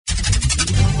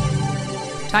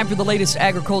Time for the latest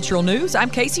agricultural news. I'm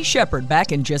KC Sheperd,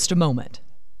 back in just a moment.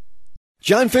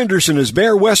 John Fenderson is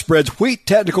Bear Westbred's Wheat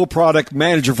Technical Product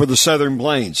Manager for the Southern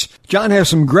Plains. John has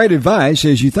some great advice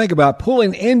as you think about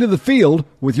pulling into the field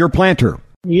with your planter.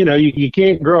 You know, you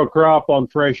can't grow a crop on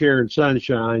fresh air and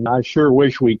sunshine. I sure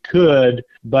wish we could.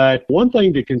 But one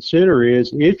thing to consider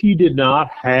is if you did not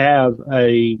have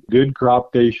a good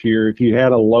crop this year, if you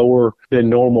had a lower than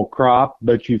normal crop,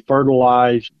 but you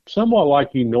fertilized somewhat like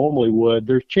you normally would,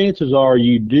 there's chances are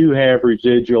you do have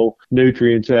residual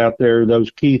nutrients out there,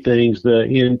 those key things, the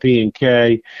N, P, and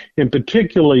K, and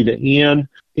particularly the N.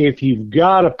 If you've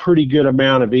got a pretty good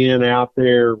amount of N out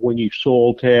there when you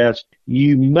soil test,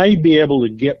 you may be able to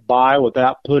get by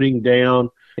without putting down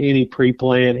any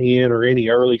pre-plant N or any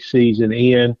early season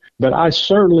N. But I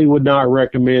certainly would not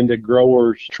recommend that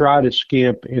growers try to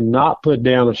skimp and not put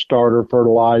down a starter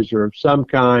fertilizer of some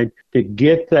kind to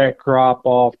get that crop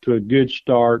off to a good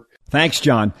start. Thanks,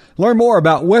 John. Learn more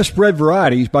about Westbred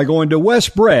varieties by going to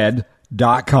westbred.com.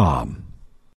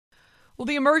 Well,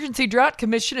 the Emergency Drought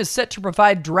Commission is set to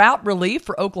provide drought relief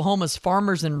for Oklahoma's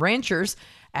farmers and ranchers.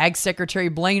 Ag Secretary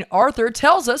Blayne Arthur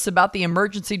tells us about the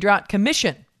Emergency Drought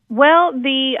Commission. Well,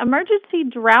 the Emergency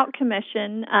Drought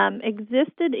Commission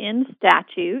existed in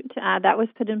statute. That was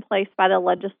put in place by the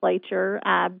legislature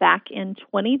back in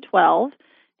 2012.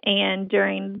 And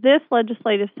during this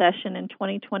legislative session in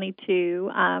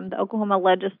 2022, the Oklahoma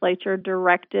legislature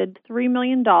directed $3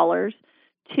 million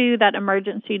to that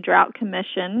Emergency Drought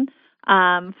Commission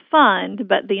fund,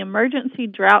 but the Emergency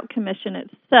Drought Commission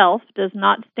itself does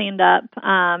not stand up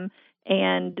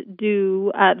and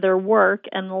do their work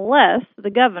unless the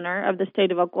governor of the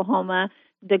state of Oklahoma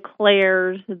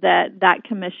declares that that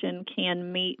commission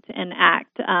can meet and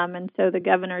act. And so the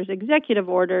governor's executive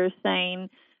order is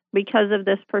saying, because of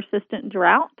this persistent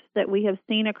drought that we have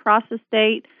seen across the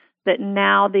state, that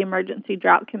now the Emergency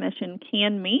Drought Commission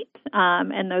can meet,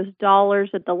 and those dollars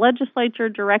that the legislature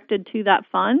directed to that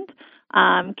fund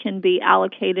can be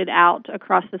allocated out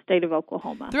across the state of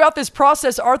Oklahoma. Throughout this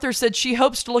process, Arthur said she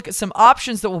hopes to look at some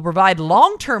options that will provide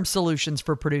long-term solutions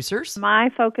for producers. My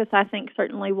focus, I think,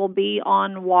 certainly will be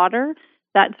on water.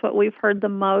 That's what we've heard the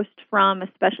most from,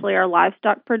 especially our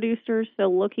livestock producers.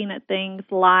 So looking at things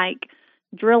like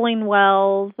drilling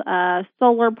wells,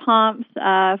 solar pumps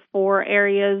for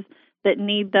areas that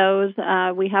need those.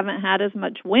 We haven't had as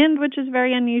much wind, which is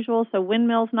very unusual, so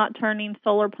windmills not turning,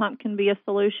 solar pump can be a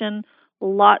solution.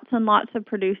 Lots and lots of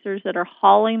producers that are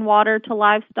hauling water to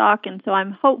livestock, and so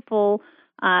I'm hopeful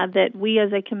that we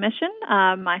as a commission,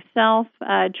 myself,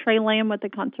 Trey Lamb with the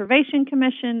Conservation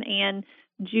Commission, and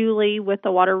Julie with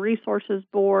the Water Resources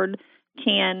Board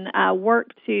can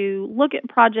work to look at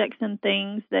projects and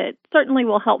things that certainly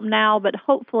will help now, but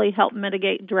hopefully help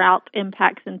mitigate drought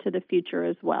impacts into the future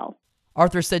as well.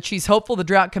 Arthur said she's hopeful the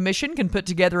Drought Commission can put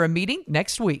together a meeting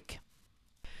next week.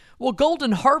 Well,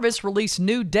 Golden Harvest released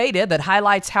new data that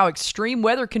highlights how extreme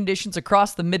weather conditions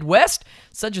across the Midwest,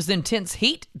 such as intense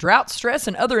heat, drought stress,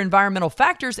 and other environmental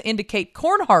factors, indicate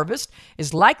corn harvest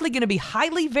is likely going to be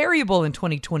highly variable in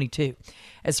 2022.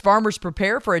 As farmers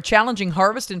prepare for a challenging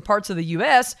harvest in parts of the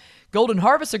U.S., Golden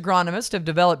Harvest agronomists have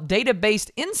developed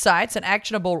data-based insights and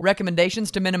actionable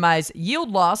recommendations to minimize yield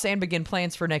loss and begin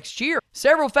plans for next year.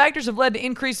 Several factors have led to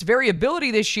increased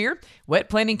variability this year. Wet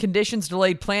planting conditions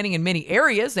delayed planting in many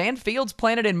areas, and fields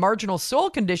planted in marginal soil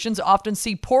conditions often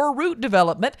see poor root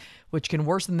development, which can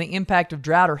worsen the impact of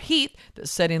drought or heat that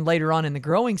set in later on in the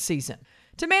growing season.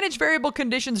 To manage variable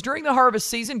conditions during the harvest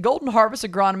season, Golden Harvest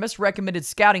agronomists recommended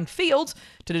scouting fields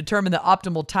to determine the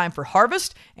optimal time for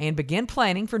harvest and begin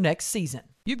planning for next season.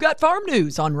 You've got farm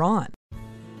news on ROAN.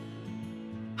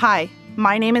 Hi,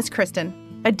 my name is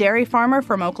Kristen, a dairy farmer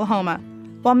from Oklahoma.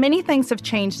 While many things have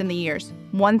changed in the years,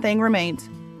 one thing remains.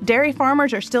 Dairy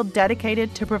farmers are still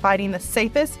dedicated to providing the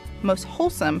safest, most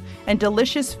wholesome, and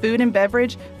delicious food and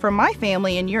beverage for my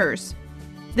family and yours.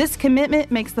 This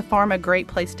commitment makes the farm a great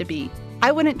place to be.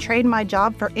 I wouldn't trade my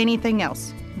job for anything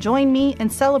else. Join me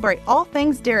and celebrate all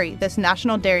things dairy this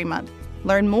National Dairy Month.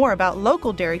 Learn more about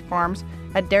local dairy farms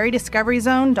at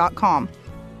dairydiscoveryzone.com.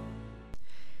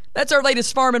 That's our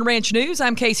latest farm and ranch news.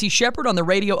 I'm KC Sheperd on the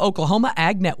Radio Oklahoma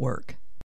Ag Network.